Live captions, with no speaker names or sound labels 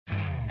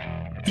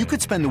You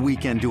could spend the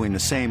weekend doing the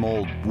same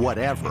old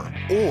whatever,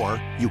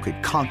 or you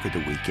could conquer the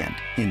weekend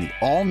in the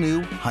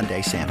all-new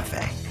Hyundai Santa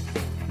Fe.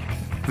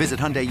 Visit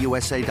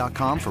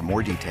HyundaiUSA.com for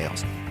more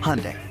details.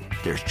 Hyundai,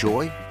 there's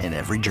joy in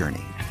every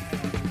journey.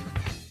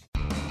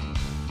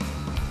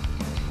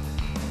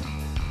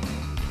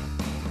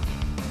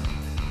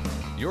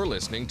 You're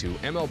listening to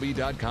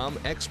MLB.com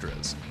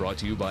Extras, brought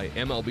to you by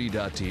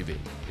MLB.tv.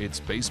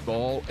 It's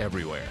baseball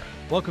everywhere.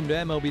 Welcome to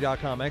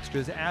MLB.com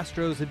Extras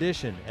Astros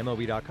edition.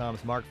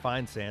 MLB.com's Mark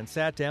Feinsand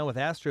sat down with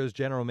Astros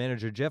general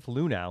manager Jeff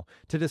Luhnow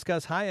to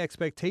discuss high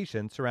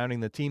expectations surrounding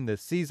the team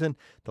this season,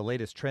 the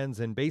latest trends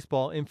in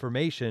baseball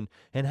information,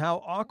 and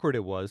how awkward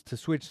it was to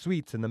switch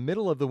suites in the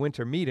middle of the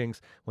winter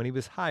meetings when he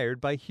was hired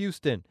by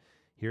Houston.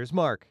 Here's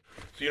Mark.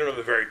 So you don't have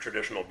a very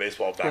traditional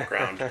baseball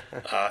background.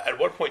 At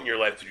what point in your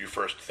life did you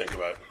first think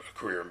about a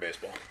career in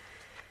baseball?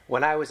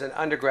 When I was an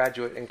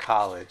undergraduate in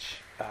college,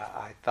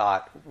 I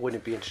thought,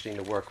 wouldn't it be interesting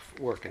to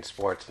work in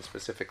sports, and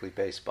specifically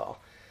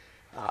baseball?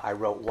 I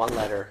wrote one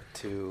letter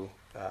to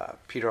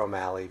Peter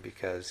O'Malley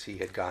because he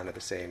had gone to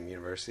the same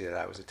university that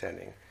I was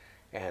attending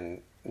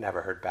and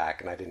never heard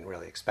back, and I didn't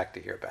really expect to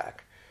hear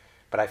back.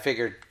 But I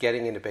figured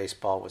getting into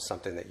baseball was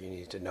something that you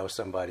needed to know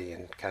somebody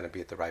and kind of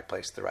be at the right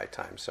place at the right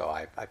time. So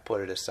I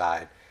put it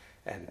aside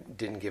and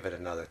didn't give it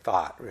another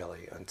thought,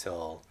 really,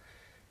 until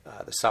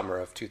the summer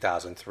of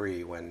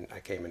 2003 when I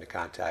came into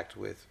contact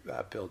with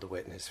Bill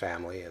DeWitt and his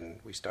family, and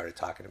we started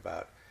talking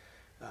about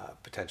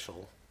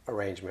potential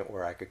arrangement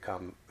where I could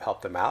come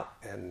help them out,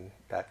 and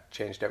that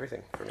changed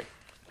everything for me.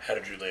 How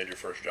did you land your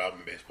first job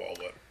in baseball?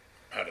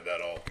 How did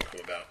that all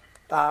come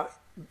about?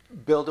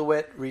 Bill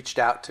DeWitt reached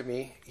out to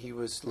me. He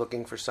was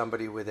looking for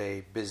somebody with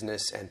a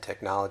business and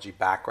technology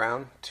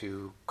background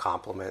to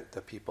complement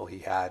the people he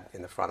had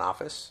in the front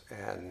office,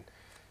 and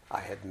I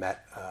had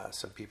met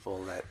some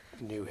people that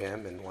knew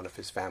him and one of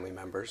his family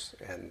members,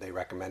 and they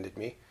recommended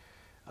me.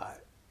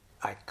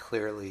 I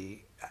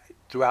clearly,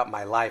 throughout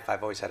my life,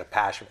 I've always had a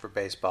passion for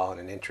baseball and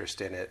an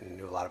interest in it, and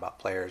knew a lot about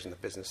players and the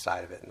business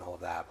side of it and all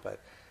of that, but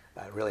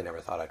I really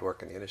never thought I'd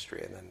work in the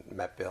industry. And then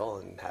met Bill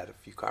and had a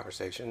few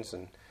conversations,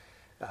 and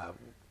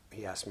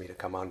he asked me to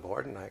come on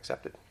board, and I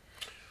accepted.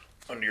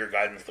 Under your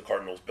guidance, the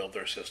Cardinals built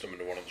their system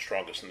into one of the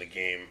strongest in the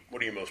game.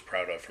 What are you most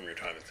proud of from your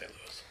time in St.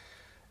 Louis?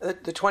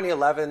 The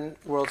 2011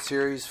 World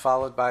Series,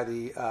 followed by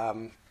the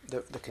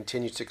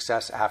continued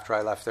success after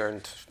I left there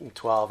in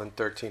 12 and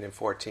 13 and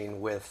 14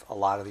 with a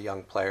lot of the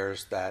young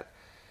players that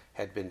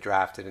had been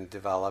drafted and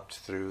developed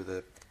through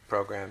the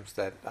programs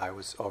that I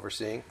was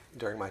overseeing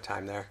during my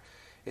time there.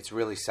 It's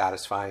really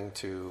satisfying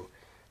to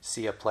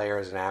see a player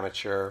as an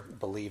amateur,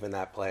 believe in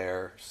that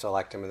player,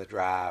 select him in the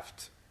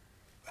draft,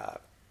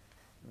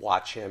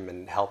 watch him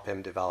and help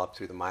him develop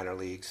through the minor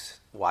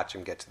leagues, watch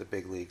him get to the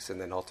big leagues, and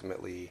then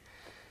ultimately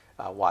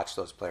watch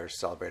those players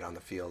celebrate on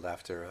the field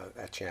after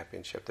a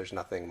championship. There's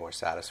nothing more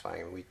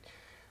satisfying.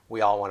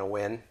 We all want to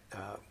win.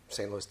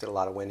 St. Louis did a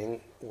lot of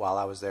winning while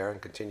I was there and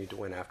continued to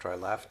win after I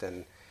left,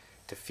 and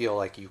to feel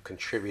like you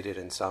contributed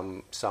in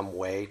some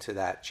way to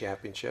that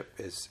championship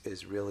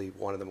is really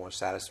one of the most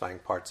satisfying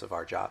parts of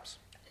our jobs.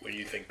 When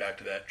you think back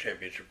to that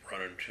championship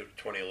run in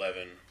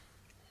 2011,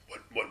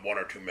 what one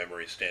or two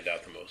memories stand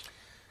out the most?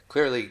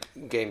 Clearly,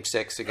 Game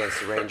 6 against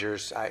the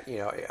Rangers.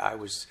 I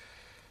was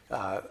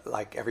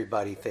like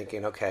everybody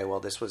thinking, okay, well,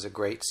 this was a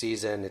great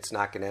season. It's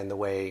not going to end the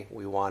way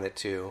we want it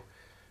to.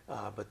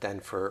 But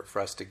then for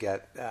us to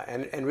get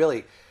and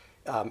really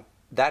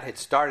that had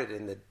started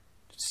in the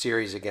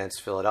series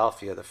against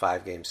Philadelphia, the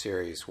 5-game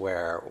series,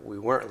 where we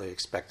weren't really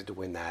expected to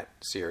win that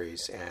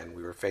series, and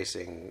we were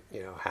facing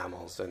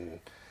Hamels and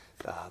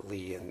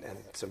Lee and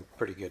some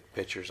pretty good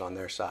pitchers on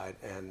their side,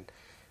 and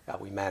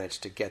we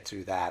managed to get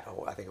through that.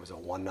 I think it was a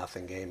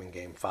 1-0 game in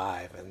Game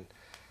 5,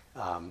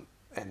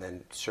 and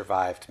then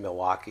survived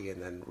Milwaukee,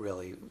 and then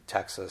really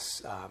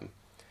Texas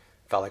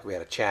felt like we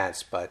had a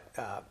chance, but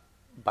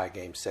by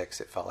Game 6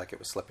 it felt like it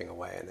was slipping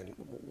away. And then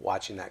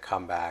watching that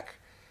comeback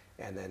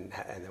and then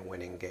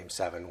winning Game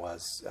 7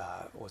 was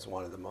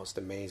one of the most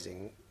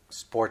amazing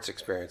sports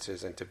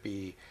experiences, and to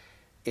be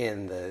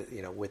in the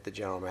with the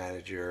general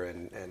manager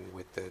and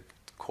with the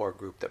core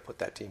group that put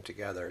that team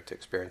together, to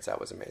experience that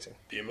was amazing.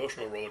 The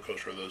emotional roller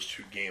coaster of those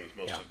two games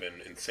must have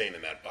been insane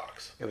in that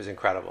box. It was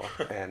incredible.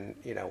 And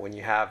when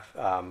you have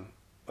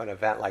an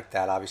event like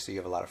that, obviously you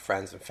have a lot of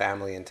friends and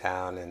family in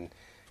town, and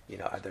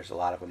there's a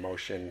lot of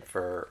emotion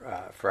for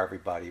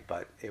everybody.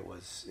 But it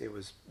was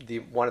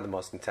one of the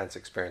most intense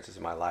experiences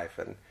of my life.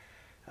 And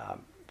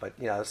but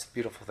that's the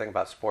beautiful thing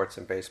about sports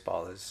and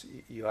baseball is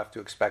you have to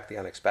expect the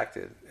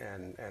unexpected,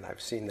 and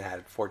I've seen that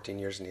at 14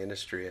 years in the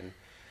industry, and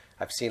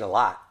I've seen a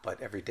lot,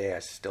 but every day I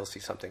still see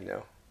something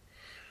new.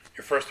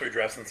 Your first 3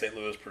 drafts in St.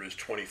 Louis produced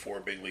 24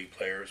 big league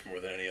players, more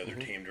than any other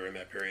team during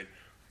that period.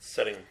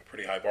 Setting a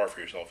pretty high bar for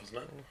yourself, isn't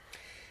it?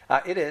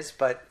 It is,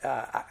 but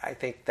I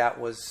think that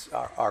was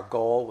our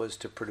goal, was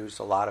to produce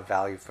a lot of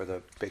value for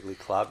the big league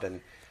club,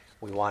 and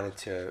we wanted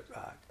to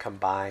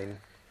combine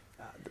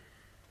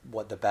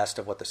the best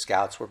of what the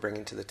scouts were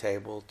bringing to the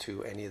table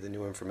to any of the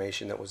new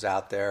information that was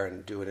out there,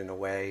 and do it in a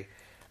way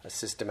a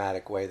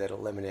systematic way that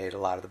eliminated a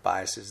lot of the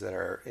biases that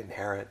are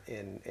inherent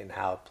in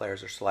how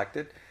players are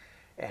selected.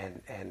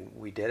 And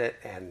we did it,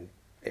 and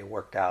it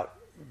worked out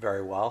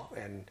very well.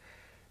 And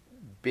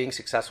being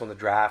successful in the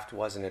draft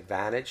was an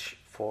advantage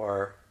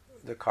for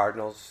the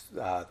Cardinals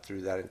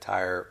through that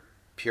entire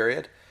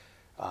period.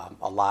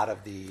 A lot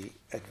of the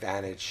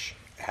advantage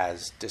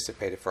has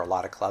dissipated for a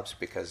lot of clubs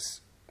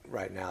because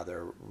right now there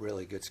are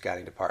really good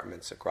scouting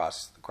departments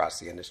across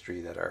the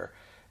industry that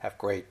have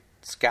great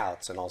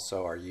scouts and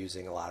also are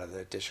using a lot of the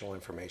additional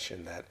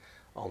information that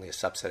only a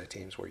subset of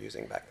teams were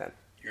using back then.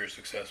 Your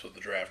success with the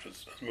draft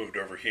has moved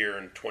over here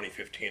in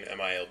 2015.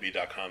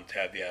 MILB.com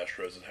tabbed the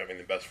Astros as having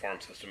the best farm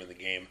system in the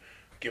game.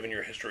 Given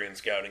your history in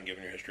scouting,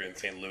 given your history in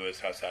St. Louis,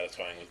 how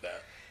satisfying was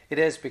that? It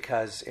is,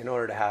 because in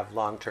order to have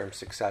long-term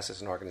success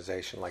as an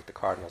organization like the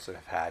Cardinals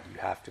have had, you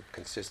have to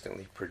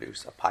consistently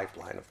produce a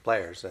pipeline of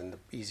players. And the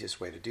easiest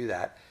way to do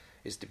that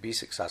is to be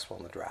successful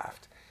in the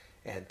draft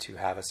and to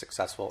have a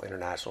successful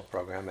international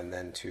program, and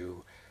then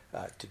to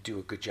do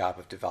a good job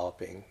of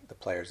developing the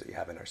players that you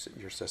have in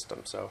your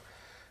system. So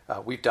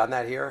we've done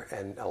that here,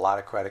 and a lot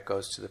of credit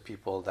goes to the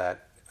people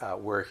that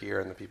were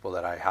here and the people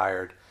that I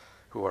hired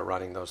who are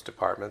running those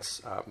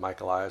departments,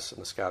 Mike Elias on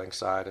the scouting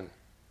side, and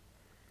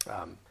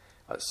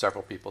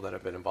several people that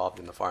have been involved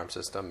in the farm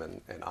system,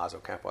 and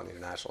Ozzo Campo on the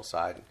international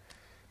side,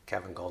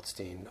 Kevin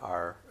Goldstein,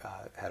 our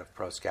head of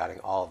pro scouting.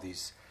 All of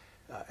these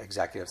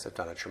executives have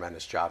done a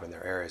tremendous job in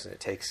their areas, and it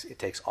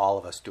takes all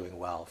of us doing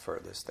well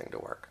for this thing to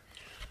work.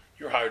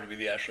 You were hired to be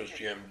the Astros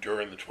GM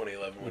during the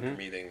 2011 winter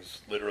meetings,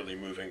 literally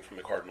moving from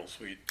the Cardinal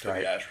suite to the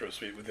Astros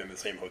suite within the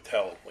same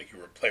hotel, like you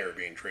were a player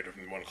being traded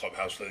from one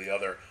clubhouse to the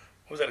other.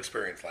 What was that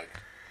experience like?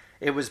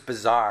 It was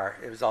bizarre.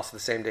 It was also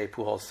the same day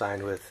Pujols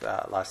signed with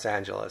Los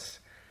Angeles.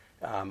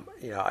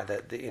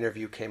 The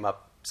interview came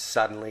up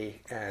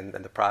suddenly, and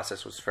the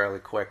process was fairly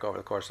quick over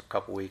the course of a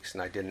couple weeks,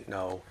 and I didn't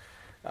know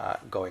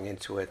going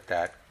into it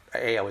that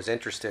A, I was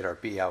interested, or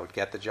B, I would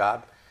get the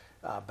job.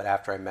 But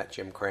after I met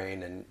Jim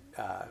Crane and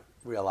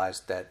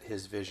realized that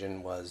his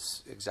vision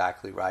was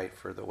exactly right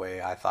for the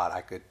way I thought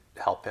I could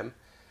help him,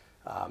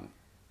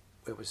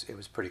 it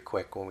was pretty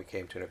quick when we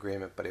came to an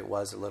agreement. But it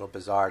was a little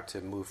bizarre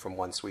to move from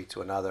one suite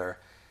to another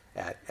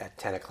at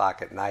 10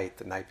 o'clock at night,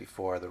 the night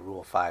before the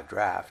Rule 5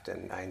 draft,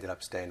 and I ended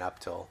up staying up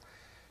till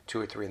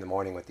 2 or 3 in the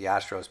morning with the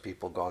Astros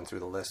people going through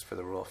the list for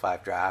the Rule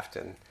 5 draft,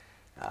 and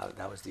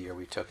that was the year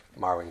we took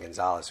Marwin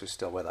Gonzalez, who's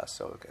still with us,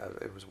 so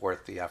it was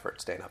worth the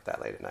effort staying up that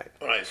late at night.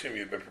 Well, I assume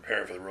you've been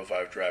preparing for the Rule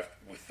 5 draft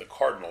with the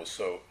Cardinals,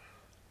 so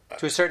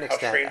to a certain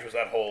extent. How strange was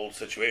that whole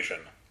situation?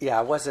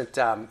 Yeah, it wasn't.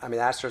 The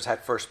Astros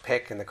had first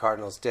pick and the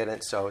Cardinals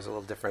didn't, so it was a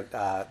little different.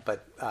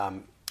 But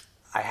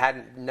I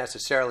hadn't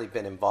necessarily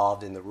been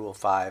involved in the Rule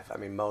 5.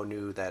 Mo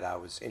knew that I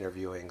was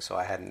interviewing, so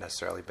I hadn't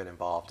necessarily been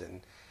involved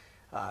in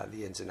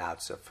the ins and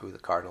outs of who the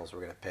Cardinals were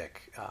going to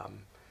pick.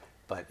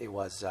 But it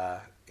was,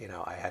 I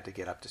had to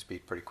get up to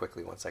speed pretty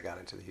quickly once I got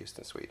into the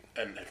Houston suite.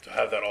 And to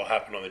have that all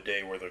happen on the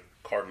day where the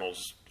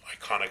Cardinals'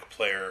 iconic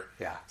player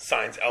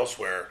signs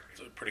elsewhere,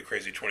 it's a pretty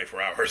crazy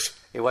 24 hours.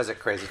 It was a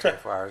crazy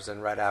 24 hours.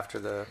 And right after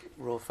the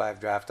Rule 5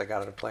 draft, I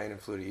got on a plane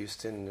and flew to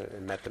Houston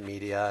and met the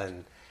media.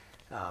 And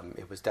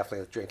it was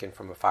definitely drinking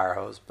from a fire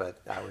hose,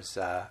 but I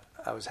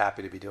was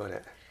happy to be doing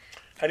it.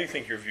 How do you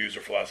think your views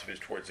or philosophies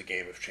towards the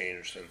game have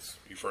changed since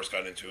you first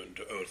got into it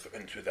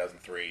in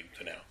 2003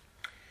 to now?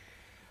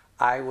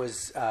 I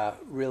was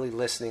really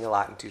listening a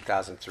lot in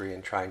 2003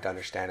 and trying to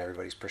understand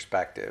everybody's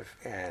perspective,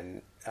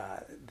 and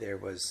there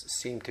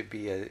seemed to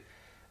be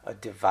a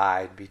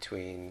divide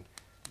between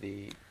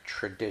the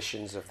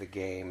traditions of the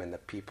game and the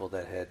people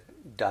that had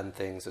done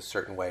things a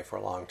certain way for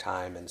a long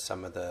time, and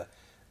some of the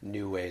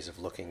new ways of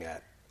looking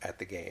at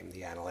the game,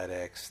 the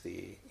analytics,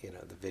 the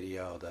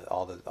video,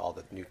 all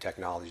the new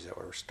technologies that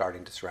were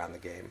starting to surround the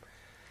game.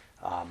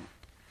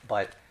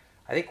 But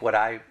I think what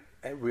I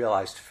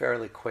realized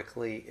fairly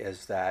quickly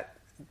is that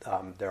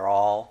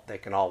they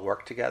can all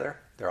work together.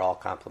 They're all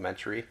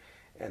complementary,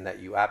 and that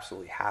you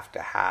absolutely have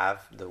to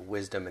have the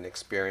wisdom and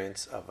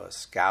experience of a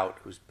scout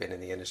who's been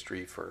in the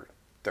industry for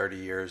 30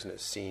 years and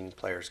has seen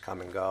players come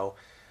and go.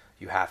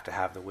 You have to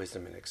have the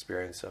wisdom and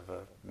experience of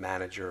a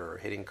manager or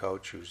hitting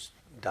coach who's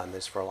done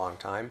this for a long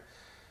time.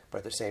 But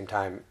at the same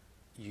time,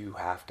 you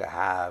have to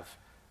have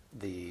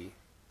the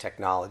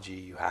technology,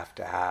 you have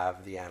to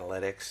have the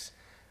analytics,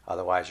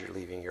 otherwise you're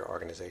leaving your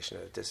organization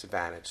at a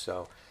disadvantage.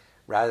 So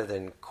rather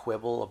than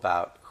quibble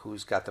about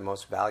who's got the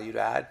most value to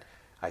add,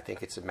 I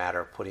think it's a matter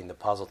of putting the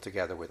puzzle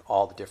together with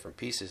all the different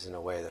pieces in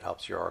a way that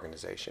helps your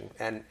organization.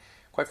 And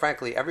quite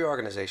frankly, every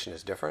organization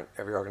is different.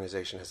 Every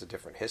organization has a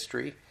different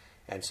history.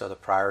 And so the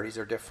priorities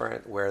are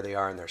different. Where they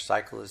are in their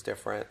cycle is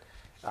different.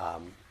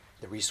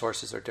 The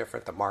resources are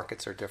different. The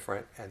markets are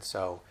different. And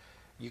so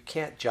you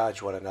can't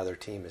judge what another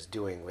team is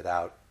doing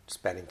without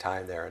spending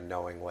time there and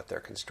knowing what their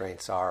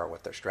constraints are or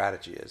what their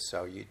strategy is.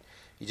 So you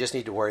just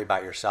need to worry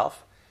about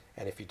yourself.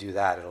 And if you do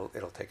that,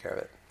 it'll take care of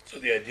it. So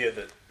the idea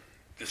that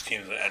this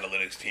team's an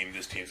analytics team,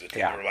 this team's a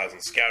team that relies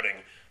on scouting,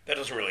 That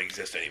doesn't really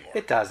exist anymore.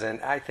 It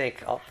doesn't. I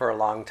think for a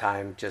long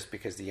time, just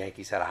because the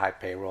Yankees had a high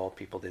payroll,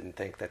 people didn't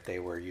think that they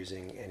were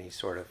using any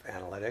sort of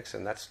analytics,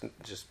 and that's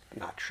just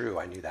not true.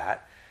 I knew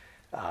that.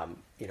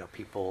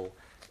 People,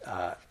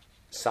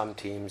 some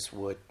teams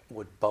would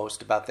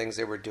boast about things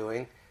they were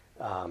doing.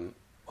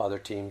 Other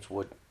teams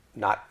would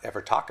not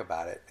ever talk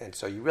about it. And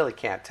so you really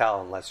can't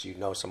tell unless you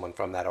know someone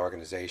from that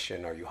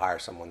organization or you hire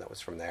someone that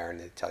was from there and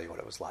they tell you what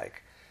it was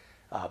like.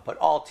 But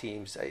all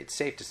teams, it's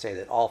safe to say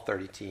that all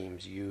 30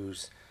 teams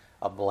use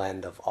a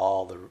blend of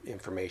all the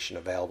information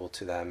available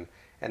to them,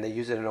 and they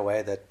use it in a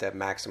way that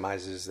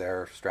maximizes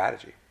their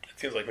strategy. It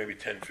seems like maybe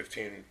 10,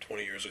 15,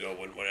 20 years ago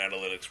when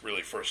analytics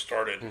really first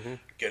started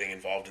getting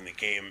involved in the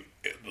game,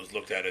 it was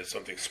looked at as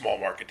something small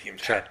market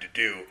teams had to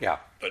do. Yeah.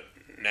 But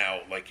now,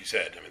 like you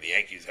said, I mean, the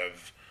Yankees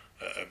have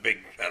a big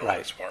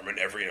analytics department.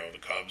 The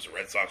Cubs, the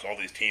Red Sox, all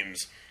these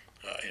teams,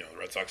 the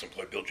Red Sox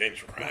employ Bill James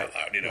for crying out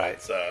loud.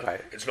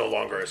 It's no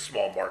longer a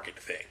small market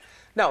thing.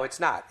 No,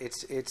 it's not.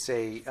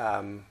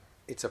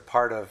 It's a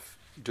part of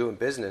doing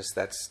business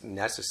that's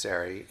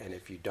necessary, and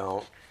if you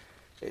don't,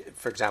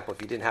 for example,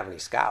 if you didn't have any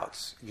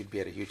scouts, you'd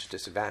be at a huge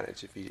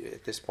disadvantage.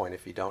 At this point,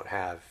 if you don't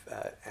have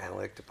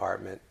analytic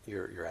department,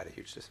 you're at a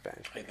huge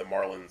disadvantage. I think the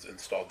Marlins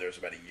installed theirs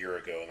about a year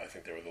ago, and I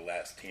think they were the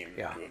last team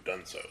to have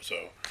done so. So,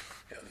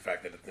 the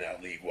fact that it's now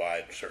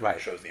league-wide certainly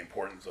shows the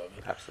importance of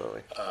it.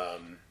 Absolutely.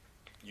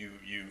 You,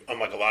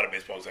 unlike a lot of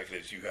baseball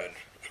executives, you had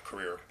a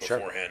career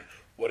beforehand.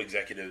 What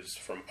executives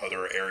from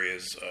other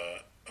areas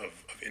of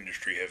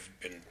industry have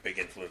been big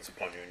influence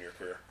upon you in your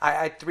career? I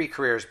had 3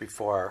 careers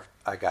before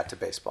I got to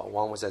baseball.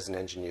 One was as an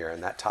engineer,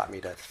 and that taught me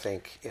to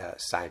think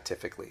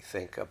scientifically,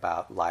 think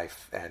about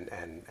life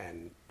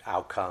and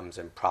outcomes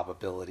and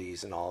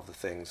probabilities and all of the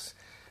things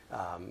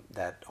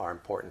that are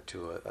important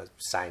to a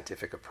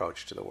scientific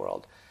approach to the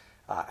world.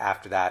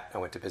 After that, I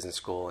went to business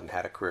school and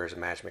had a career as a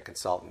management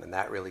consultant, and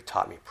that really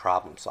taught me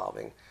problem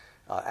solving.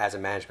 As a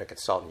management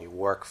consultant, you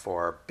work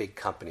for big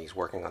companies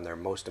working on their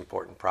most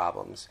important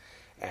problems,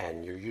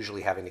 and you're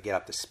usually having to get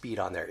up to speed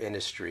on their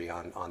industry,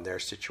 on their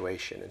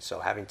situation. And so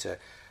having to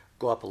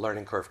go up a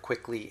learning curve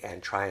quickly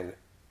and try and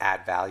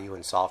add value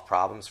and solve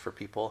problems for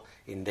people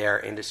in their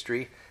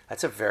industry,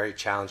 that's a very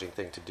challenging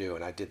thing to do.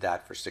 And I did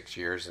that for 6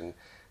 years, and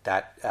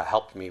that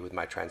helped me with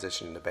my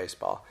transition into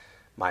baseball.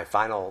 My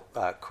final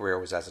career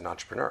was as an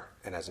entrepreneur.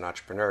 And as an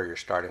entrepreneur, you're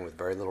starting with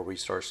very little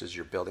resources.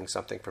 You're building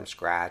something from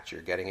scratch.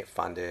 You're getting it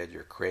funded.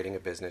 You're creating a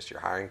business. You're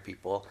hiring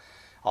people.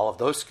 All of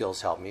those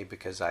skills helped me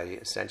because I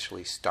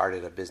essentially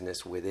started a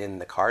business within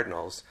the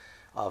Cardinals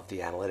of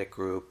the analytic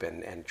group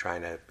and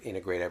trying to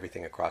integrate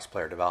everything across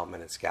player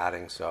development and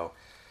scouting. So,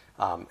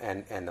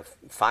 and the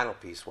final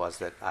piece was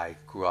that I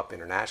grew up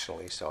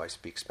internationally, so I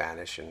speak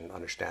Spanish and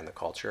understand the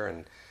culture.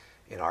 And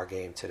in our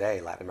game today,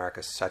 Latin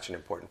America is such an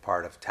important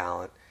part of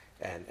talent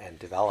and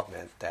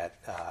development that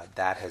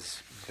that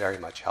has very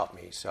much helped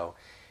me. So,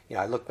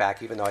 I look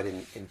back, even though I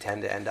didn't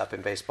intend to end up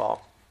in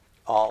baseball,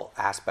 all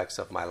aspects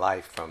of my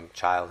life, from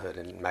childhood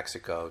in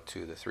Mexico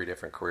to the 3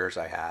 different careers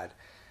I had,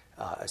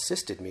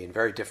 assisted me in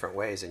very different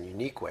ways and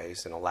unique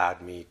ways, and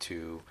allowed me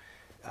to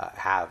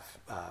have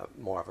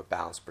more of a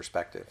balanced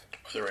perspective.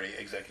 Are there any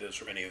executives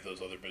from any of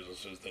those other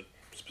businesses that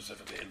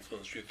specifically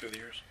influenced you through the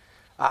years?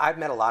 I've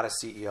met a lot of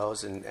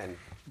CEOs and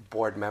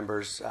board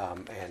members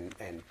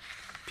and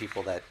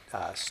people that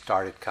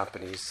started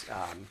companies.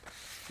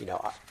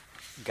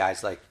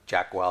 Guys like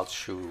Jack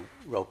Welch, who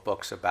wrote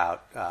books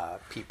about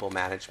people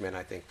management.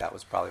 I think that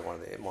was probably one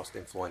of the most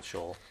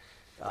influential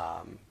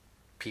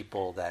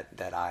people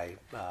that I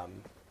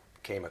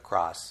came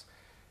across,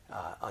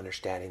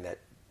 understanding that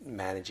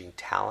managing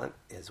talent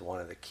is one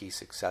of the key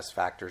success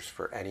factors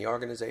for any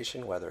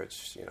organization, whether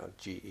it's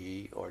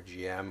GE or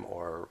GM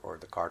or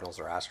the Cardinals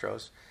or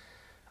Astros.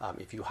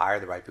 If you hire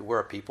the right people, we're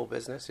a people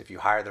business. If you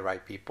hire the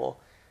right people,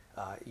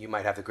 you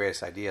might have the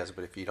greatest ideas,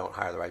 but if you don't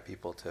hire the right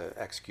people to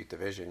execute the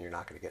vision, you're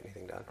not going to get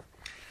anything done.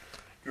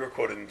 You were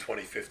quoted in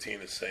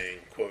 2015 as saying,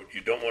 quote,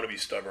 "You don't want to be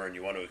stubborn,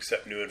 you want to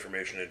accept new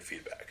information and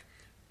feedback."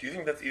 Do you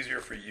think that's easier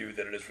for you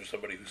than it is for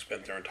somebody who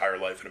spent their entire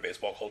life in a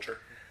baseball culture?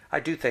 I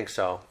do think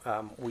so.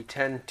 We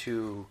tend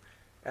to,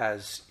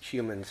 as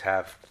humans,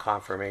 have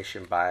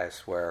confirmation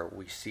bias where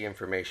we see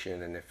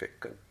information, and if it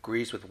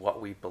agrees with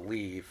what we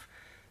believe,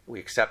 we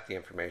accept the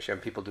information.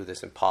 And people do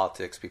this in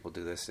politics. People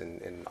do this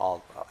in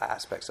all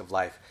aspects of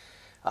life.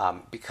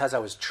 Because I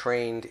was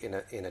trained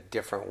in a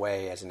different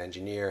way as an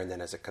engineer and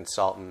then as a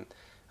consultant,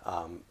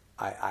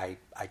 I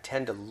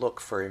tend to look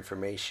for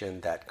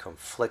information that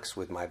conflicts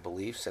with my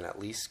beliefs and at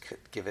least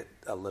give it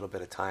a little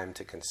bit of time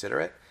to consider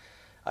it.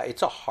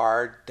 It's a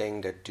hard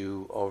thing to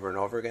do over and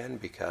over again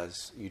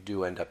because you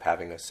do end up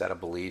having a set of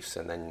beliefs,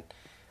 and then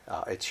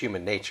it's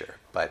human nature.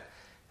 But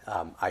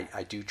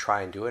I do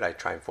try and do it. I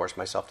try and force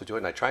myself to do it,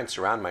 and I try and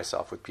surround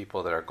myself with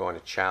people that are going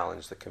to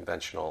challenge the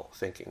conventional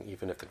thinking.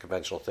 Even if the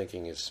conventional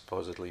thinking is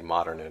supposedly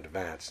modern and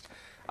advanced,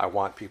 I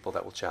want people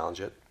that will challenge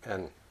it.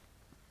 And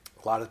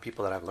a lot of the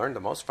people that I've learned the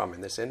most from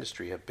in this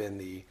industry have been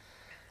the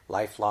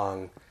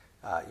lifelong,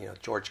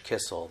 George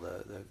Kissel,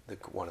 the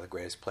one of the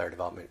greatest player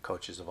development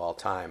coaches of all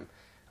time.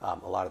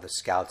 A lot of the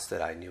scouts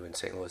that I knew in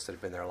St. Louis that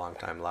have been there a long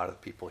time, a lot of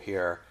the people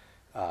here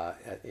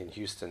in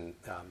Houston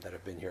that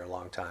have been here a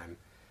long time,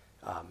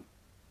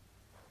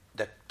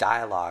 the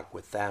dialogue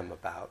with them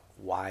about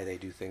why they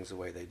do things the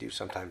way they do,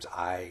 sometimes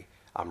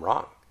I'm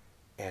wrong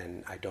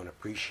and I don't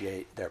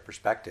appreciate their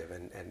perspective,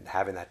 and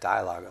having that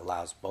dialogue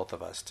allows both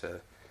of us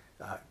to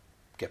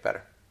get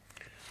better.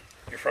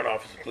 Your front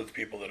office includes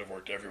people that have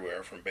worked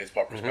everywhere, from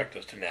baseball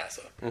prospectus to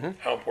NASA.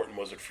 How important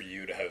was it for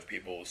you to have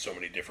people with so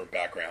many different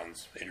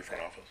backgrounds in your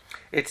front office?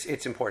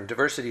 It's important.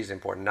 Diversity is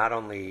important, not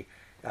only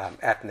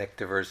ethnic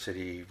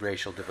diversity,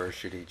 racial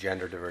diversity,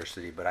 gender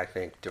diversity, but I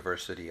think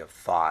diversity of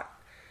thought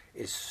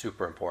is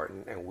super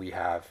important, and we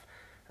have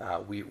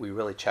we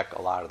really check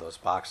a lot of those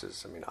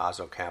boxes. I mean, Oz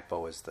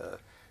Ocampo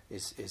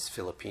is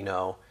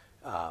Filipino.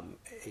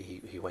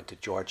 He went to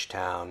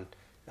Georgetown.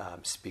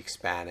 Speaks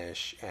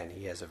Spanish, and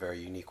he has a very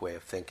unique way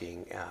of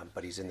thinking,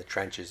 but he's in the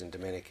trenches in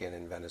Dominican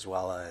and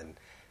Venezuela, and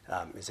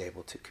is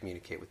able to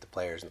communicate with the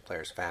players and the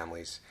players'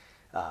 families.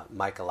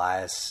 Mike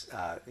Elias,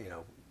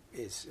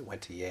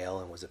 went to Yale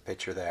and was a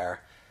pitcher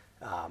there.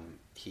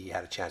 He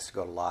had a chance to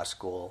go to law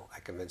school. I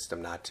convinced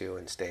him not to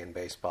and stay in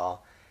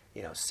baseball.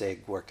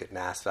 Sig worked at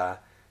NASA.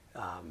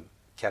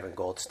 Kevin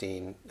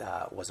Goldstein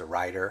was a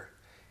writer.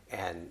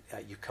 And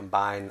you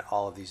combine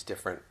all of these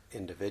different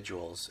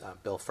individuals.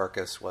 Bill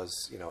Furcus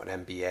was,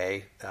 an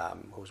MBA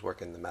who was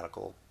working in the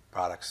medical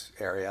products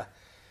area.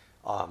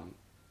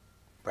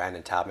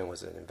 Brandon Taubman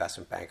was an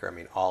investment banker. I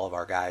mean, all of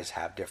our guys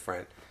have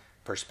different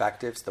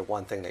perspectives. The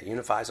one thing that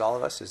unifies all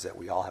of us is that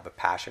we all have a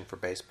passion for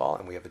baseball,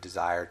 and we have a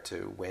desire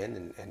to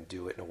win and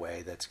do it in a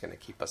way that's going to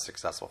keep us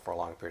successful for a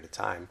long period of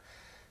time.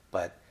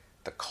 But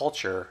the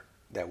culture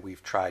that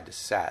we've tried to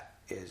set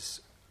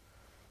is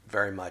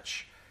very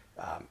much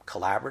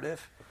collaborative,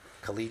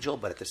 collegial,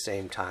 but at the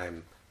same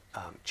time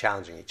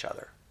challenging each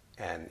other.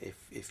 And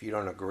if you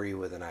don't agree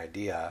with an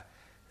idea,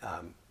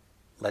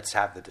 let's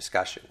have the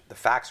discussion. The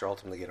facts are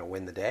ultimately going to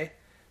win the day,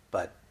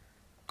 but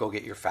go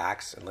get your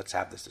facts and let's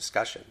have this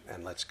discussion,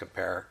 and let's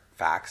compare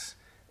facts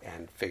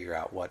and figure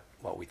out what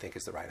we think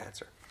is the right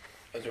answer.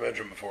 As you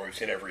mentioned before, we've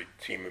seen every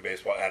team in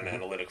baseball add an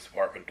analytics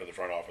department to the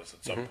front office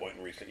at some point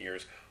in recent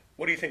years.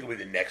 What do you think will be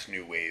the next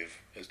new wave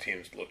as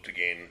teams look to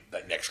gain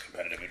that next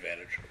competitive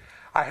advantage?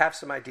 I have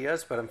some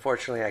ideas, but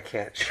unfortunately I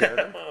can't share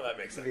them. Well, that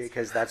makes sense.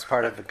 Because that's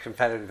part of the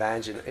competitive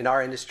advantage. In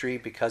our industry,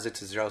 because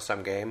it's a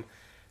zero-sum game,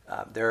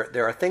 there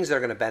are things that are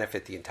going to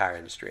benefit the entire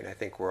industry, and I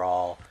think we're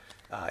all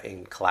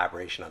in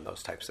collaboration on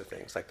those types of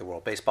things, like the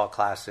World Baseball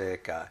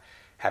Classic,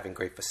 having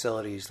great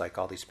facilities like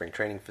all these spring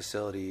training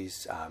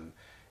facilities,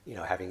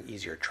 having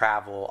easier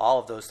travel. All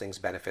of those things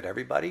benefit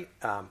everybody.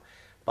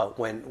 But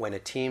when a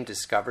team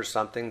discovers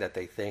something that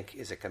they think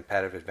is a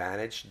competitive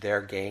advantage, their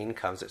gain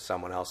comes at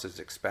someone else's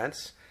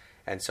expense.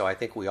 And so I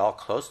think we all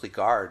closely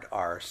guard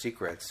our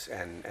secrets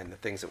and the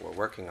things that we're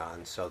working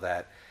on, so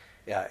that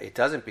it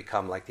doesn't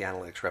become like the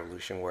analytics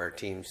revolution where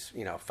teams,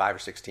 5 or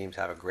 6 teams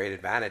have a great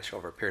advantage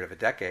over a period of a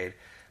decade,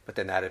 but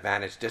then that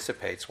advantage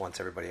dissipates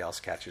once everybody else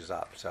catches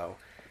up. So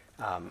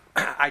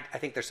I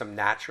think there's some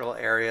natural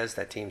areas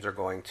that teams are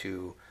going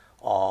to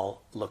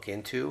all look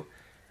into.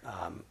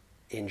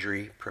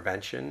 Injury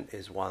prevention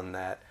is one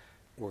that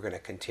we're going to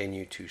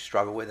continue to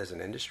struggle with as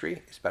an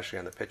industry, especially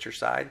on the pitcher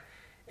side.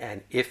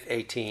 And if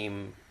a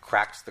team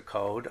cracks the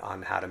code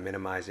on how to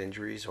minimize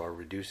injuries or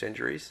reduce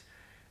injuries,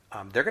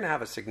 they're going to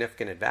have a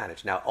significant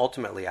advantage. Now,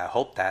 ultimately, I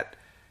hope that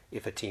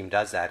if a team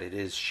does that, it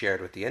is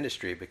shared with the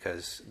industry,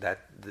 because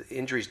that the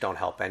injuries don't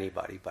help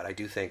anybody. But I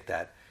do think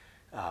that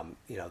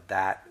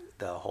that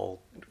the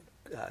whole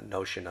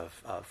notion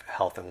of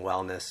health and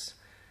wellness,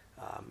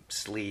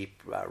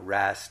 sleep,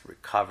 rest,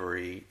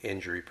 recovery,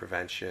 injury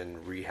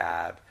prevention,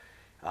 rehab,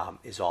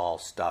 is all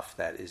stuff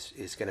that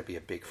is going to be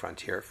a big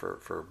frontier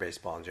for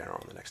baseball in general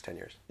in the next 10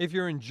 years. If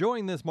you're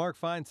enjoying this Mark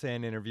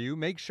Feinsand interview,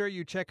 make sure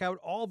you check out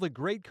all the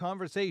great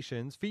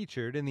conversations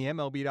featured in the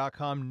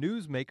MLB.com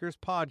Newsmakers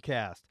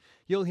podcast.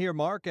 You'll hear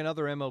Mark and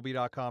other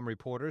MLB.com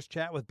reporters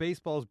chat with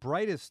baseball's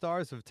brightest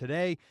stars of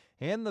today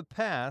and the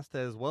past,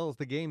 as well as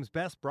the game's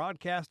best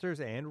broadcasters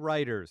and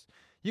writers.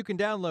 You can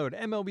download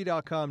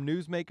MLB.com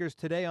Newsmakers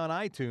today on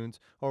iTunes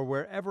or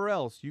wherever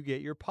else you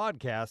get your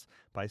podcasts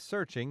by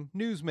searching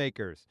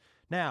Newsmakers.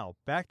 Now,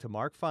 back to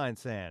Mark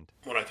Feinsand.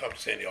 When I talked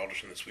to Sandy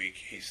Alderson this week,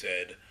 he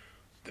said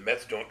the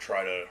Mets don't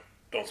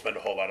spend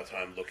a whole lot of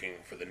time looking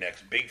for the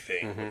next big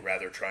thing, but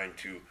rather trying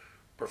to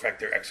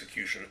perfect their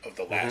execution of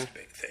the last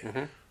big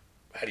thing.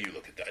 How do you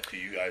look at that?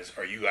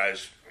 Are you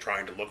guys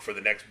trying to look for the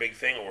next big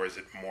thing, or is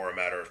it more a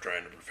matter of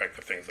trying to perfect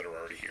the things that are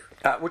already here?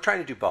 We're trying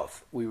to do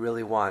both. We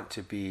really want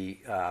to be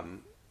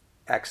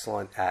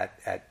excellent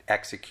at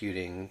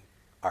executing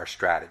our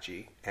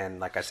strategy.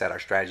 And like I said, our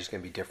strategy is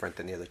going to be different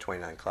than the other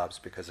 29 clubs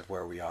because of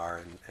where we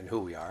are and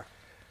who we are.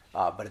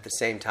 But at the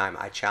same time,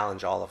 I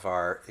challenge all of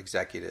our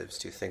executives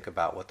to think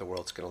about what the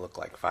world's going to look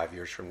like 5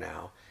 years from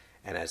now.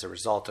 And as a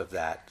result of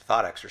that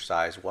thought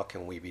exercise, what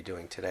can we be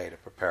doing today to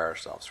prepare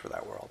ourselves for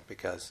that world?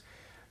 Because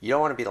you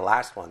don't want to be the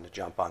last one to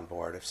jump on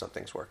board if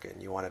something's working.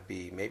 You want to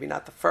be maybe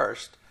not the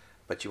first,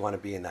 but you want to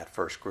be in that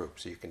first group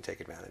so you can take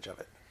advantage of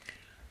it.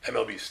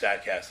 MLB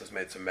StatCast has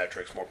made some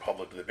metrics more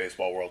public to the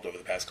baseball world over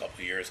the past couple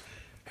of years.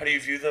 How do you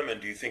view them,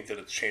 and do you think that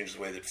it's changed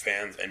the way that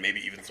fans and maybe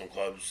even some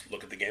clubs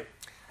look at the game?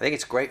 I think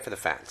it's great for the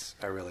fans.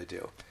 I really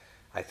do.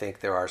 I think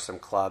there are some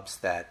clubs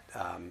that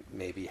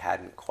maybe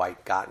hadn't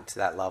quite gotten to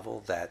that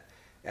level that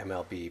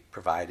MLB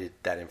provided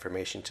that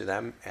information to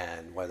them,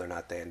 and whether or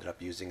not they ended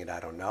up using it,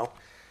 I don't know.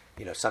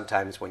 You know,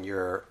 sometimes when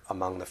you're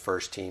among the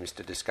first teams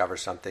to discover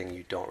something,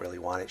 you don't really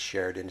want it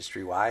shared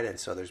industry-wide, and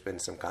so there's been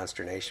some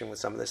consternation with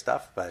some of this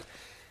stuff. But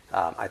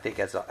I think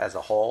as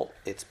a whole,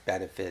 it's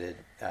benefited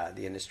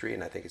the industry,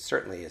 and I think it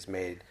certainly has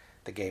made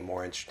the game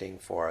more interesting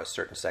for a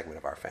certain segment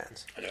of our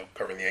fans. I know,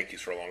 covering the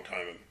Yankees for a long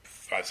time,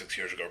 5-6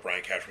 years ago,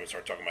 Brian Cashman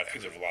started talking about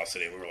exit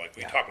velocity, and we were like, "What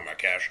are you talking about,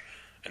 Cash?"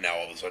 And now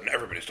all of a sudden,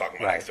 everybody's talking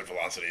about exit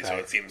velocity. So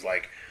it seems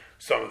like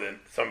some of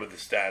the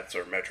stats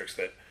or metrics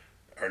that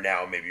are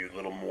now maybe a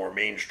little more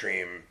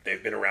mainstream,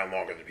 they've been around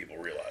longer than people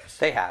realize.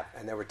 They have,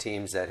 and there were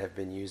teams that have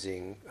been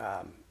using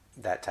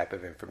that type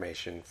of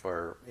information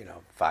for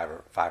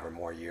 5 or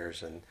more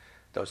years, and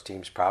those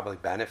teams probably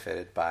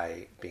benefited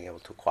by being able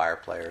to acquire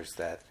players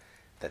that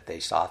they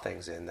saw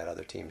things in that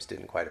other teams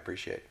didn't quite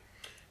appreciate.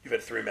 You've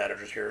had 3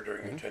 managers here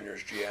during your tenure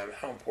as GM.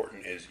 How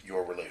important is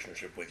your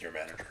relationship with your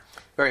manager?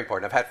 Very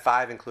important. I've had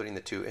 5, including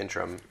the 2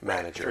 interim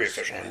managers, 3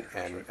 official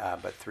managers,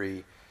 but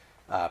 3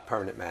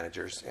 permanent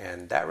managers.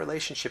 And that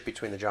relationship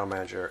between the general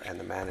manager and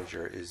the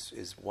manager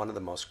is one of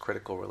the most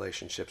critical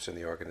relationships in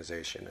the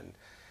organization.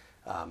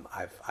 And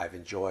I've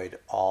enjoyed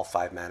all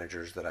 5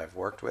 managers that I've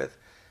worked with.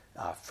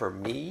 For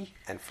me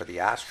and for the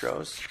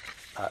Astros,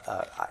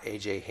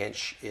 A.J.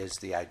 Hinch is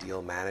the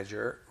ideal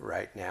manager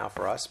right now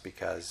for us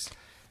because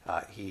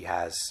he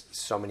has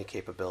so many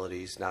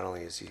capabilities. Not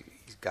only is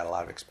he's got a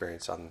lot of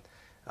experience on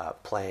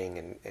playing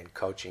and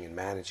coaching and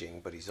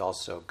managing, but he's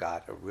also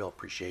got a real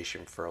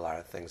appreciation for a lot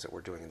of things that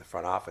we're doing in the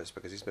front office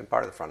because he's been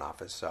part of the front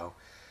office. So,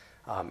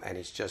 and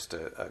he's just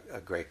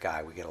a great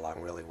guy. We get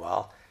along really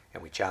well,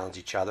 and we challenge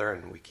each other,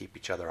 and we keep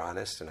each other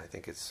honest. And I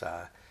think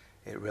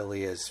it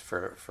really is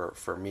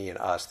for me and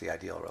us the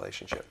ideal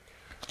relationship.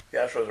 The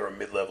Astros are a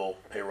mid-level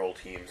payroll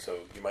team, so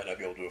you might not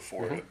be able to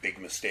afford a big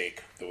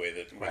mistake the way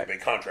that a big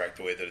contract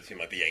the way that it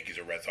seemed like the Yankees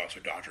or Red Sox or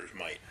Dodgers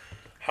might.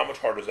 How much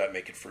harder does that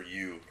make it for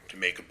you to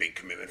make a big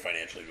commitment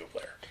financially to a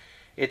player?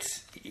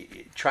 It's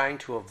trying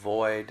to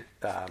avoid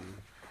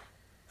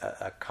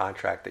a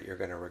contract that you're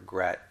going to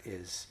regret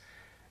is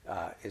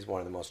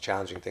one of the most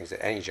challenging things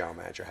that any general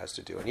manager has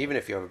to do. And even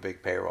if you have a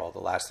big payroll, the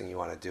last thing you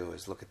want to do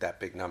is look at that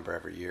big number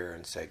every year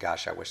and say,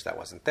 "Gosh, I wish that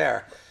wasn't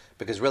there."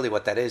 Because really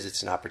what that is,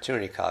 it's an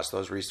opportunity cost.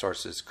 Those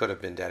resources could have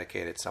been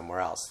dedicated somewhere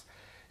else.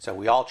 So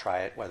we all try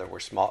it, whether we're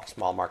small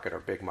market or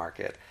big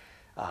market.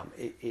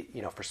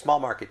 For small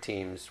market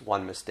teams,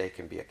 one mistake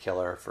can be a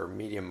killer. For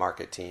medium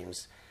market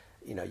teams,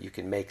 you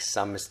can make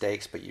some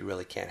mistakes, but you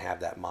really can't have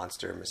that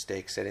monster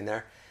mistake sitting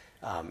there.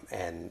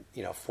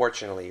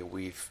 Fortunately,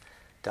 we've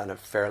done a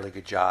fairly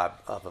good job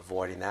of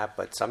avoiding that.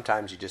 But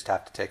sometimes you just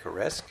have to take a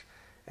risk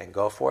and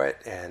go for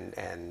it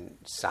and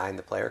sign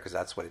the player because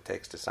that's what it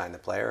takes to sign the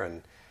player.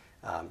 And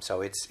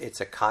so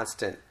it's a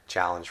constant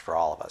challenge for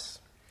all of us.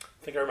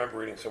 I think I remember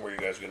reading somewhere you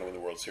guys were going to win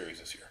the World Series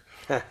this year.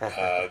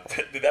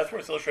 Did that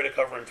Sports Illustrated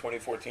cover in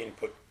 2014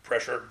 put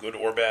pressure, good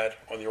or bad,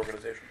 on the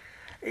organization?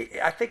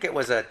 I think it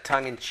was a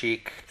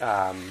tongue-in-cheek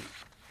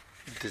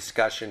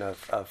discussion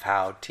of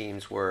how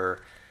teams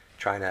were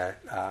trying to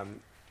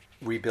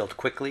rebuild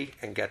quickly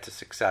and get to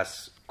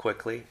success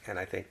quickly. And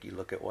I think you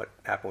look at what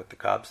happened with the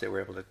Cubs. They were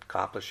able to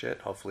accomplish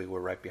it. Hopefully we're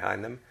right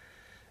behind them.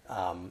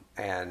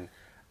 And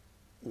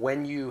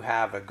when you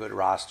have a good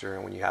roster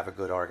and when you have a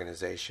good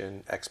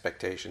organization,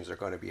 expectations are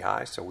going to be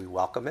high. So we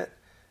welcome it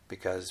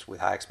because with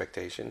high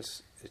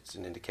expectations, it's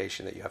an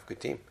indication that you have a good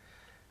team.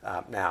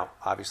 Now,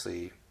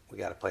 obviously, we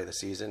got to play the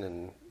season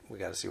and we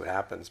got to see what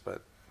happens.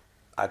 But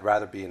I'd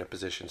rather be in a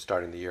position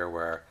starting the year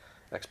where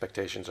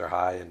expectations are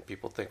high and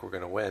people think we're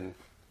going to win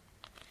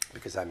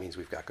because that means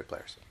we've got good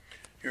players.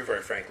 You were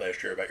very frank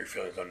last year about your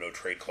feelings on no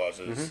trade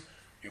clauses.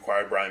 You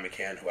acquired Brian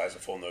McCann, who has a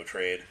full no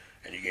trade,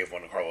 and you gave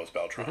one to Carlos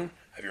Beltran.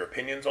 Have your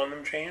opinions on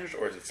them changed,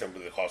 or is it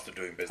simply the cost of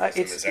doing business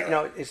in this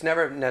era? It's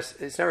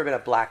never been a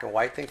black and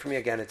white thing for me.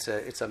 Again, it's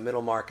a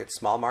middle market,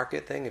 small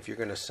market thing. If you're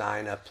going to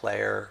sign a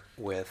player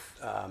with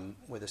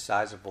a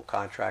sizable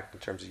contract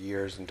in terms of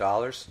years and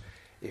dollars,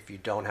 if you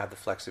don't have the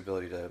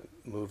flexibility to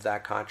move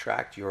that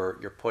contract,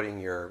 you're putting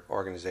your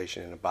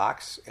organization in a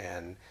box.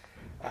 And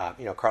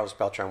Carlos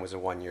Beltran was a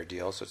 1-year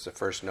deal, so it's the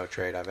first no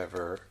trade I've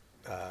ever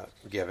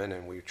given,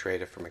 and we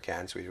traded for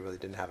McCann, so we really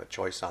didn't have a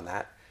choice on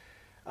that.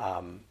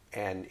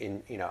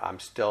 I'm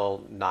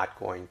still not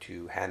going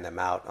to hand them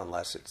out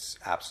unless it's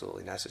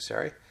absolutely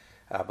necessary.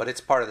 But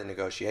it's part of the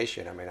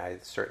negotiation. I mean, I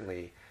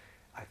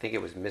think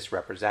it was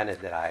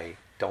misrepresented that I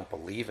don't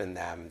believe in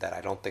them, that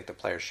I don't think the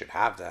players should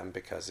have them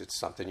because it's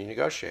something you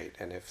negotiate.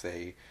 And if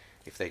they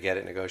get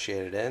it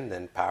negotiated in,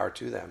 then power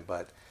to them.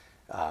 But,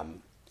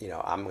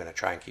 I'm going to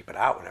try and keep it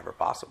out whenever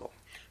possible.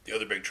 The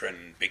other big trend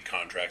in big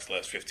contracts the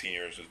last 15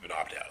 years has been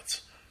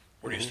opt-outs.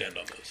 Where do you stand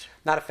on this?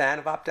 Not a fan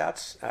of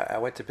opt-outs. I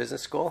went to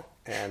business school,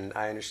 and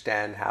I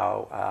understand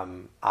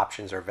how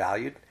options are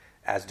valued,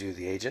 as do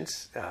the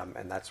agents,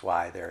 and that's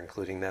why they're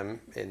including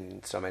them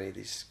in so many of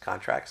these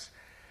contracts.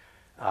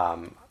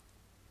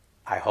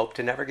 I hope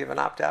to never give an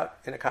opt-out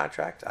in a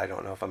contract. I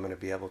don't know if I'm going to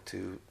be able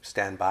to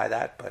stand by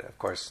that, but of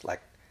course,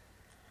 like,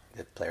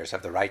 the players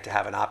have the right to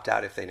have an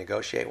opt-out if they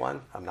negotiate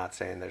one. I'm not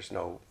saying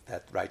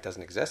that right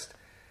doesn't exist,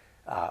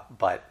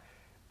 but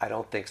I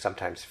don't think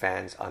sometimes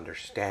fans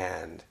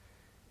understand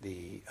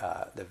the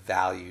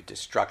value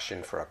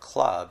destruction for a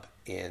club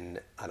in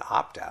an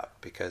opt-out,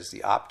 because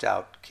the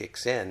opt-out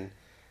kicks in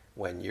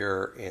when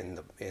you're in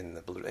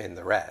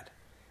the red.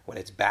 When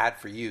it's bad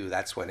for you,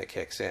 that's when it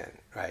kicks in,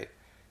 right?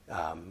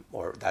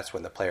 Or that's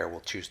when the player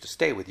will choose to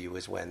stay with you,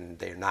 is when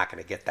they're not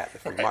going to get that in the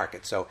free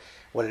market. So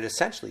what it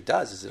essentially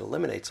does is it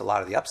eliminates a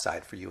lot of the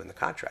upside for you in the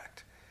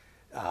contract.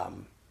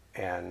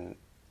 And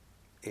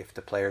if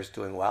the player's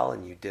doing well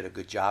and you did a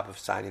good job of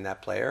signing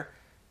that player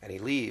and he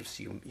leaves,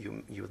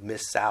 you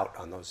miss out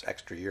on those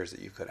extra years that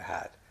you could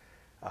have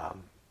had.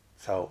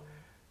 So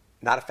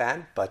not a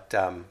fan, but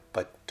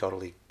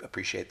totally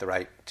appreciate the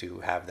right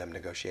to have them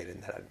negotiate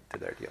into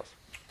their deals.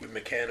 With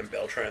McCann and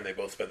Beltran, they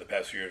both spent the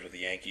past few years with the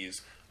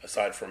Yankees.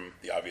 Aside from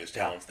the obvious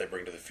talents they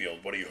bring to the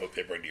field, what do you hope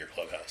they bring to your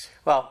clubhouse?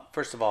 Well,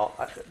 first of all,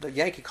 the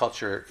Yankee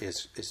culture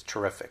is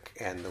terrific,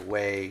 and the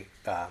way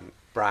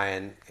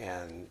Brian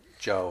and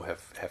Joe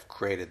have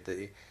created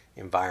the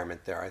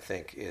environment there, I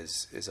think,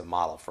 is a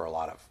model for a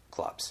lot of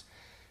clubs.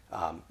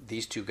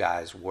 These two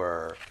guys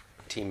were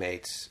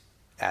teammates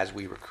as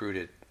we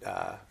recruited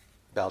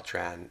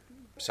Beltran.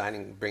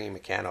 Bringing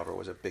McCann over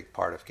was a big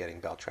part of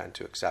getting Beltran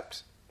to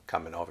accept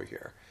coming over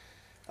here.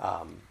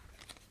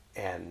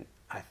 And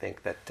I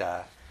think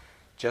that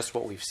just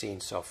what we've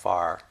seen so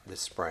far this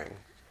spring,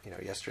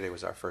 yesterday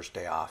was our first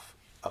day off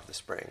of the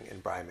spring,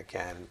 and Brian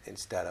McCann,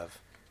 instead of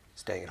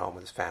staying at home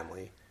with his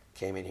family,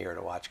 came in here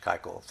to watch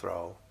Keuchel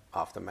throw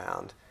off the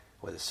mound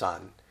with his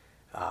son.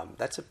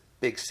 That's a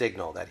big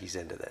signal that he's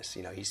into this.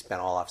 He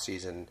spent all off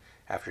season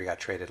after he got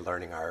traded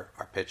learning our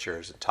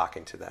pitchers and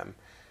talking to them.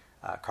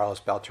 Carlos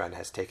Beltran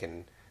has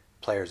taken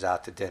players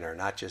out to dinner,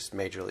 not just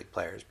major league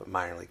players, but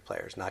minor league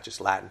players, not just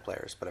Latin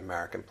players, but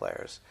American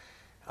players.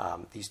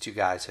 These two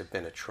guys have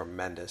been a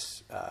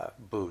tremendous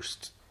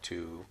boost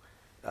to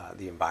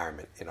the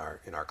environment in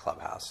our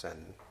clubhouse,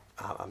 and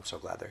I'm so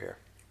glad they're here.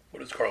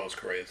 What is Carlos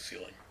Correa's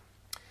ceiling?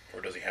 Or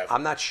does he have?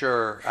 I'm not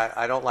sure.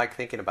 I don't like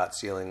thinking about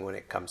ceiling when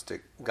it comes to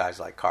guys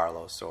like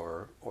Carlos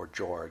or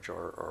George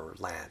or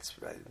Lance,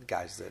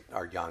 guys that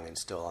are young and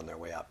still on their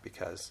way up,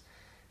 because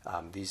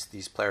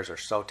these players are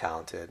so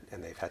talented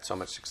and they've had so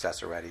much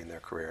success already in their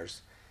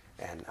careers,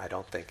 and I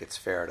don't think it's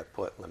fair to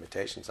put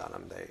limitations on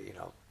them.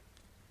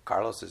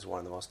 Carlos is one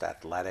of the most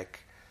athletic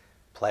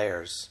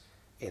players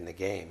in the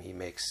game. He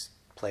makes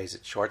plays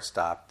at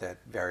shortstop that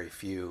very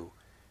few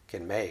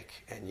can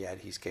make, and yet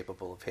he's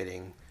capable of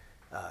hitting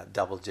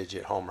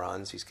double-digit home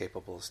runs. He's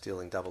capable of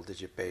stealing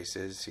double-digit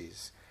bases.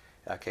 He's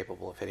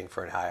capable of hitting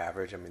for a high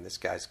average. I mean, this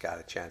guy's got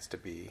a chance to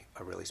be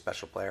a really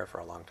special player for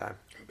a long time.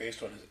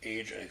 Based on his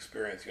age and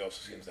experience, he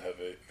also seems to have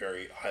a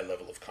very high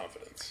level of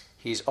confidence.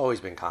 He's always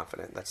been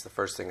confident. That's the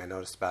first thing I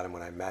noticed about him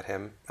when I met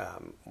him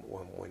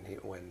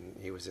when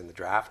he was in the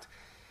draft.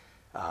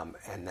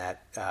 And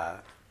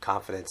that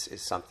confidence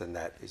is something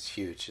that is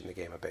huge in the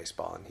game of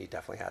baseball, and he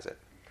definitely has it.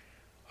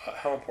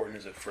 How important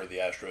is it for the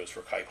Astros for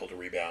Keuchel to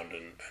rebound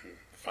and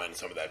find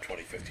some of that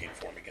 2015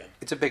 form again?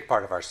 It's a big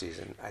part of our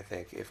season. I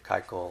think if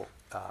Keuchel,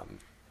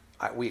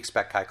 we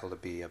expect Keuchel to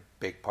be a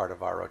big part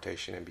of our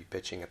rotation and be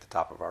pitching at the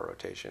top of our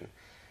rotation.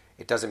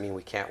 It doesn't mean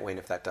we can't win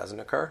if that doesn't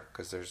occur,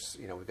 because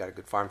we've got a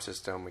good farm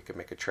system. We could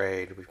make a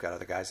trade. We've got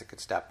other guys that could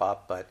step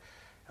up, but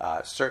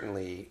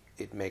certainly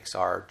it makes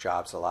our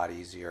jobs a lot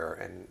easier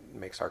and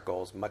makes our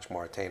goals much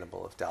more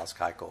attainable if Dallas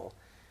Keuchel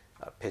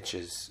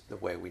pitches the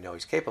way we know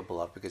he's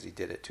capable of, because he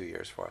did it 2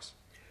 years for us.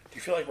 Do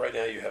you feel like right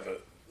now you have an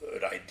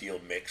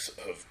ideal mix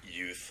of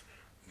youth,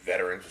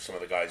 veterans with some of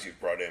the guys you've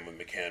brought in with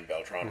McCann,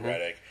 Beltran,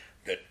 Reddick,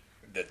 that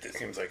it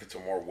seems like it's a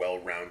more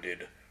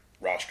well-rounded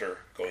roster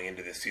going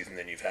into this season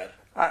than you've had?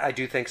 I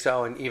do think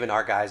so, and even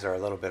our guys are a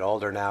little bit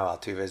older now.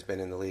 Altuve's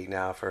been in the league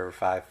now for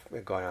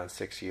 5, going on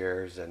 6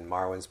 years, and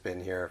Marwin's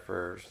been here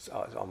for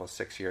almost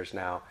 6 years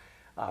now.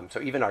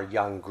 So even our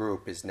young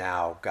group has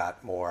now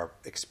got more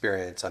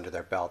experience under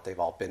their belt. They've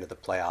all been to the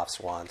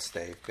playoffs once.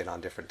 They've been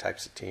on different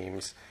types of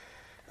teams.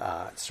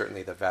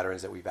 Certainly the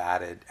veterans that we've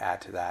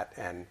add to that.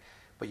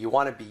 But you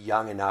want to be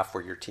young enough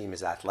where your team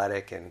is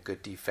athletic and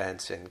good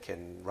defense and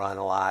can run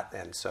a lot.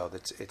 And so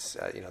it's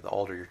the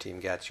older your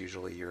team gets,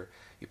 usually you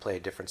play a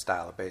different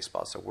style of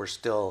baseball. So we're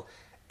still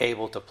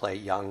able to play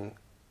young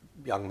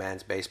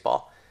man's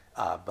baseball,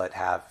 but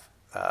have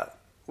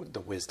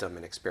the wisdom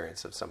and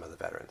experience of some of the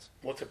veterans.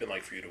 What's it been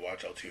like for you to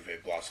watch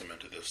Altuve blossom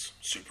into this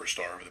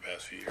superstar over the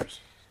past few years?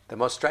 The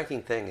most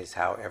striking thing is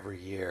how every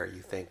year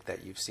you think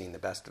that you've seen the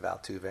best of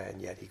Altuve,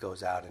 and yet he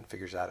goes out and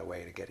figures out a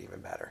way to get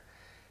even better.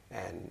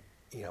 And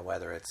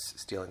whether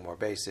it's stealing more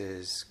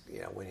bases,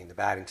 winning the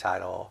batting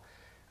title,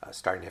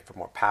 starting to hit for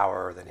more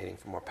power, then hitting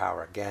for more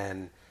power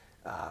again,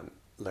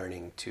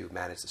 learning to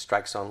manage the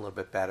strike zone a little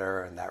bit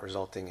better, and that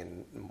resulting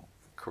in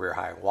career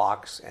high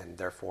walks and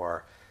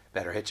therefore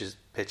better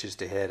pitches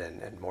to hit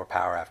and more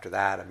power after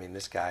that. I mean,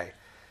 this guy,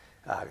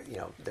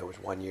 there was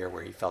one year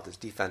where he felt his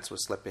defense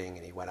was slipping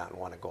and he went out and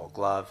won a Gold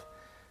Glove.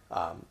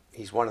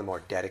 He's one of the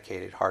more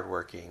dedicated,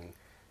 hardworking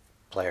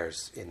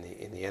players in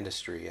the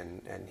industry,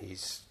 and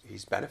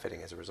he's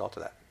benefiting as a result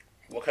of that.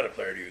 What kind of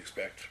player do you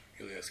expect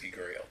Yulieski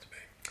Gurriel to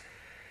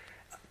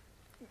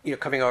be?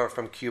 Coming over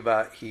from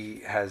Cuba,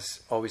 he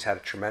has always had a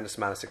tremendous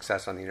amount of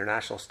success on the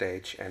international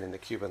stage, and in the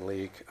Cuban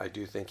League, I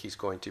do think he's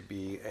going to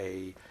be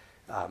a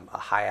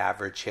high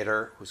average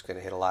hitter who's going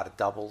to hit a lot of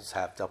doubles,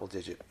 have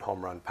double-digit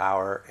home run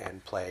power,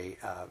 and play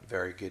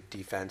very good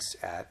defense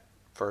at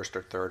first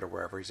or third or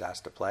wherever he's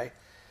asked to play.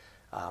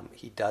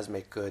 He does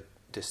make good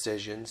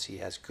decisions. He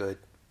has good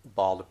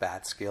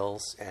ball-to-bat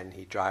skills, and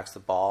he drives the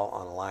ball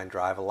on a line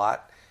drive a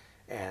lot,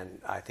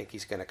 and I think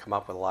he's going to come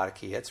up with a lot of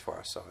key hits for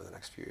us over the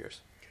next few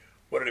years.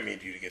 What did it mean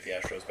to you to get the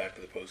Astros back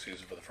to the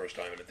postseason for the first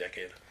time in a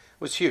decade? It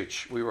was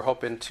huge. We were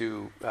hoping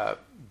to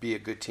be a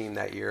good team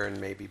that year and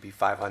maybe be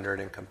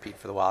 500 and compete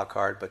for the wild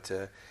card, but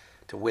to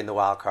win the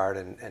wild card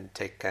and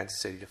take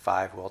Kansas City to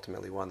 5, who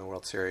ultimately won the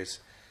World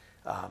Series,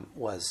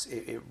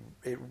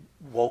 it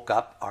woke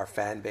up our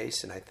fan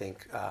base, and I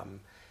think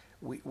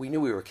we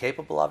knew we were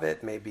capable of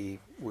it. Maybe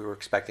we were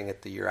expecting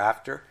it the year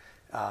after,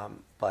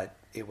 but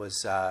it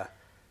was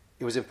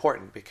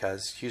important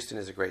because Houston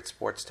is a great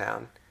sports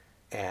town,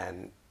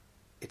 and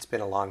it's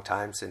been a long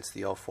time since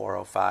the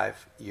 04-05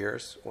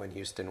 years when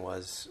Houston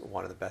was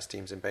one of the best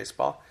teams in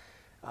baseball.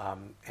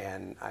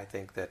 And I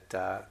think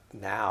that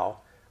now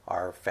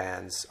our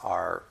fans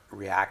are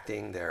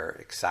reacting. They're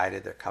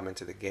excited. They're coming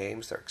to the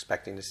games. They're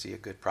expecting to see a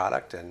good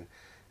product. And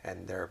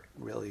they're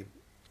really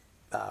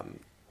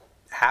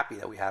happy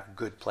that we have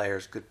good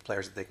players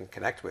that they can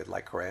connect with,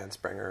 like Correa and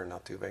Springer and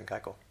Altuve and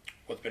Keuchel.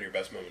 What's been your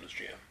best moment as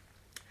GM?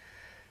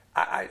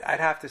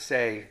 I'd have to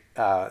say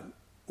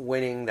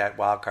winning that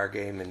wild card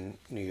game in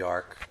New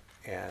York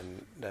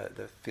and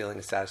the feeling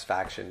of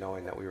satisfaction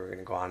knowing that we were going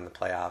to go on in the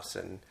playoffs,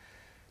 and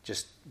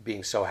just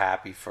being so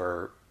happy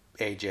for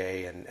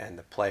AJ and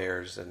the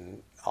players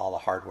and all the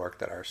hard work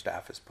that our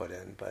staff has put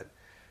in. But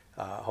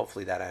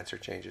hopefully that answer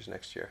changes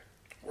next year.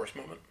 Worst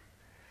moment?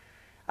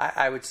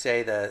 I would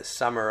say the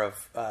summer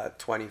of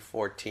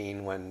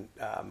 2014 when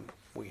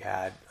we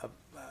had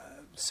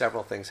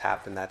several things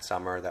happen that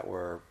summer that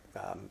were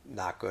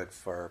not good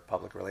for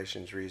public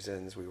relations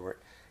reasons. We were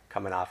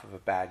coming off of a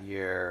bad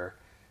year.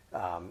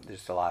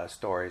 There's a lot of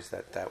stories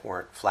that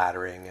weren't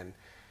flattering. And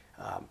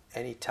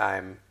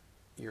anytime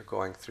you're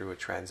going through a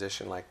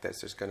transition like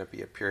this, there's going to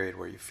be a period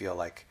where you feel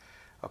like,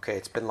 okay,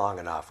 it's been long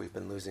enough. We've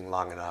been losing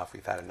long enough.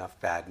 We've had enough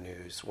bad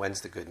news.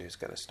 When's the good news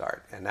going to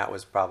start? And that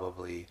was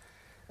probably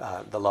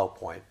the low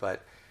point.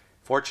 But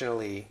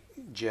fortunately,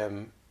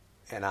 Jim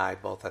and I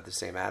both had the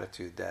same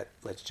attitude that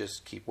let's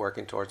just keep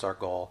working towards our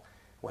goal.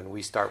 When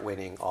we start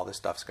winning, all this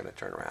stuff's going to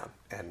turn around,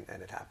 and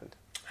it happened.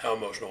 How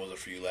emotional was it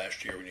for you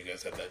last year when you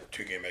guys had that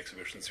 2-game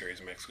exhibition series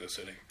in Mexico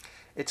City?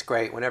 It's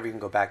great. Whenever you can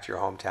go back to your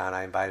hometown,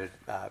 I invited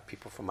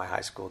people from my high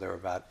school. There were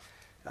about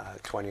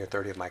 20 or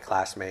 30 of my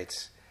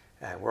classmates,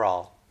 and we're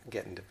all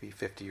getting to be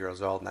 50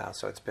 years old now,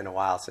 so it's been a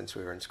while since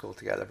we were in school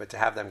together. But to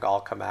have them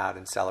all come out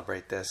and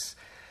celebrate this,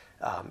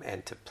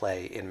 and to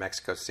play in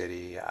Mexico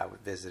City, I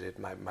visited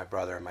my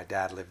brother and my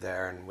dad lived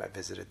there, and I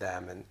visited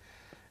them, and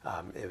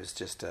it was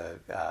just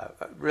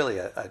really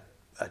a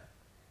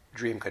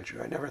dream country.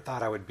 I never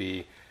thought I would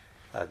be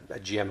a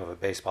GM of a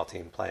baseball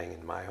team playing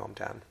in my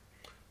hometown.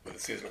 With the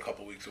season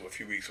a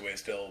few weeks away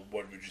still,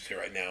 what would you say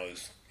right now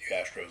is the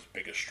Astros'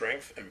 biggest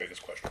strength and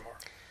biggest question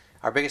mark?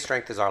 Our biggest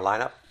strength is our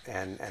lineup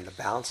and the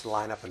balance of the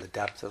lineup and the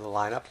depth of the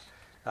lineup.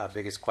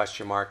 Biggest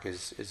question mark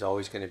is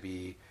always going to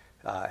be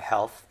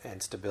health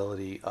and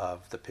stability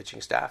of the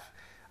pitching staff.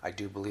 I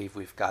do believe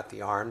we've got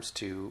the arms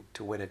to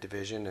win a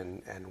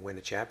division and win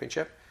a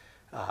championship.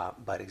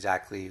 But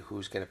exactly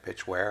who's going to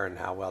pitch where and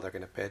how well they're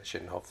going to pitch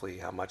and hopefully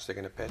how much they're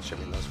going to pitch, I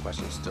mean, those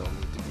questions still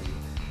need to be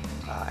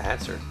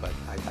answered. But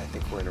I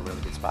think we're in a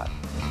really good spot.